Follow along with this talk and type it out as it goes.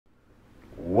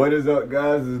What is up,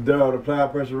 guys? This is Daryl, the Apply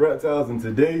Pressure Reptiles, and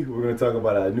today we're going to talk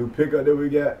about our new pickup that we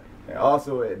got. And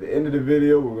also at the end of the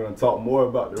video, we're going to talk more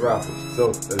about the Raffle. So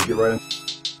let's get right into it.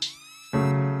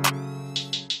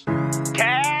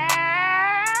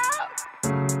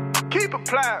 Keep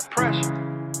applying pressure.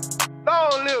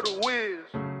 Don't little whiz.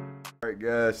 Alright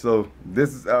guys, so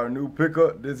this is our new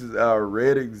pickup. This is our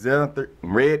red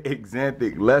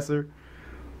exanthic lesser.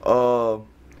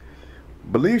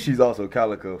 Believe she's also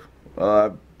calico.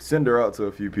 I sent her out to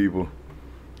a few people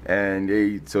and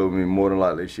they told me more than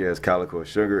likely she has calico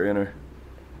sugar in her.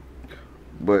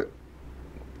 But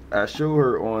I showed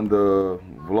her on the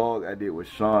vlog I did with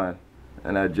Sean,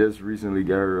 and I just recently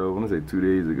got her, I want to say 2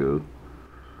 days ago.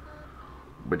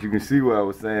 But you can see what I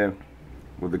was saying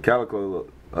with the calico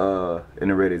in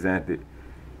the red exanthic.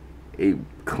 It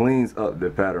cleans up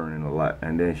the patterning a lot,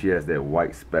 and then she has that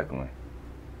white speckling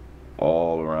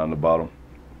all around the bottom,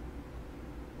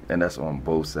 and that's on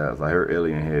both sides. Like her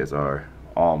alien heads are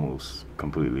almost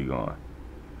completely gone,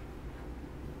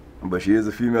 but she is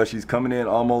a female. She's coming in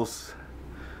almost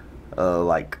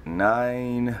like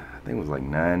I think it was like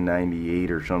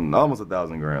 998 or something, almost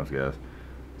 1,000 grams, guys.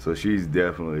 So she's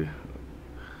definitely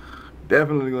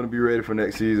going to be ready for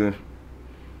next season.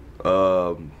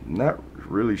 Not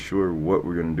really sure what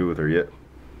we're gonna do with her yet,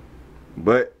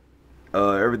 but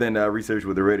everything that I researched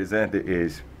with the red exanthic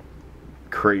is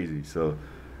crazy. So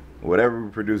whatever we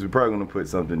produce, we're probably gonna put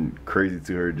something crazy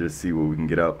to her, just see what we can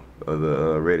get out of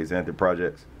the red exanthic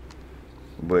projects.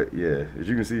 But yeah, as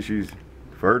you can see,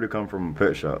 for her to come from a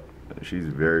pet shop, she's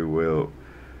very well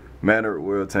mannered,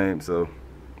 well tamed. So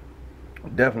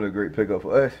definitely a great pickup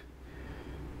for us.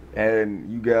 And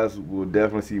you guys will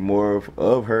definitely see more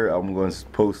of her. I'm going to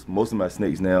post most of my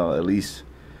snakes now, at least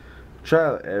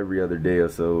try every other day or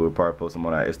so. We'll probably post them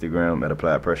on our Instagram at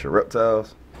Apply Pressure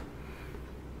Reptiles.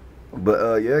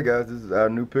 But yeah, guys, this is our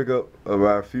new pickup of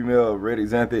our female red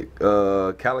exanthic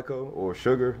calico or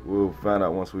sugar. We'll find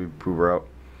out once we prove her out.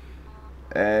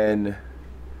 And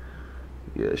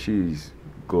yeah, she's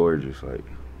gorgeous. Like,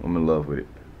 I'm in love with it.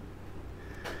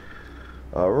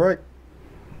 All right.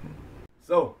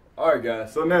 So, alright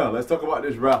guys, so now let's talk about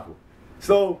this Raffle.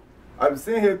 So, I'm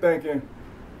sitting here thinking,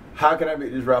 how can I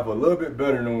make this Raffle a little bit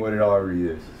better than what it already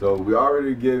is? So, we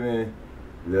already given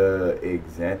the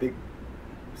exanthic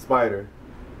spider,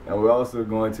 and we're also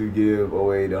going to give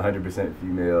away the 100%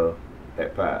 female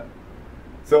het pied.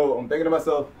 So, I'm thinking to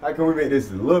myself, how can we make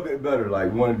this a little bit better?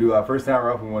 Like, we want to do our first time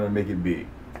Raffle, we want to make it big.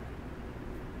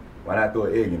 Why not throw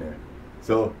an egg in there?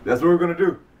 So, that's what we're going to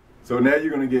do. So, now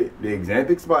you're going to get the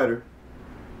exanthic spider,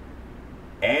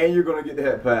 and you're going to get the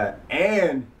het pied,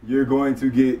 and you're going to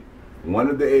get one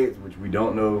of the eggs, which we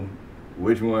don't know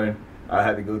which one. I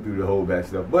had to go through the whole batch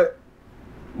stuff, but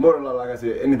more than like I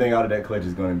said, anything out of that clutch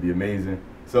is going to be amazing.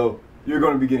 So you're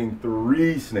going to be getting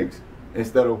 3 snakes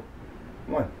instead of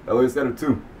 1, or instead of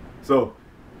 2. So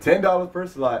 $10 per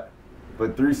slot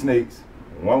for 3 snakes,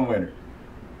 1 winner.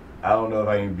 I don't know if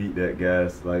I can beat that,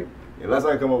 guys. Like, unless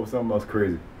I come up with something else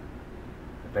crazy.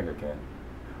 I think I can.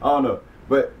 I don't know.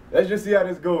 But let's just see how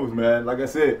this goes, man. Like I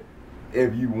said,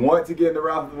 if you want to get in the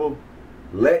Raffle,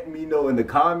 let me know in the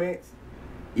comments,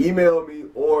 email me,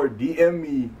 or DM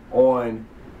me on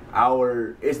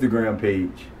our Instagram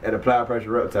page at Apply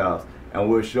Pressure Reptiles, and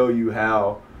we'll show you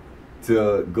how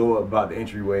to go about the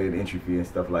entryway and entry fee and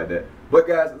stuff like that. But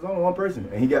guys, it's only 1 person,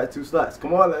 and he got 2 slots.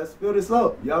 Come on, let's fill this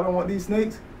up. Y'all don't want these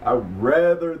snakes? I'd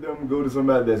rather them go to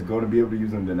somebody that's going to be able to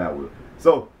use them than I will.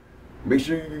 So make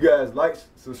sure you guys like,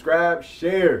 subscribe,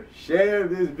 share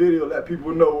this video. Let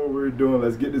people know what we're doing.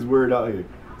 Let's get this word out here.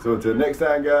 So until next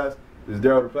time, guys, this is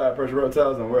Daryl, the Apply Pressure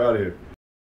Reptiles, and we're out of here.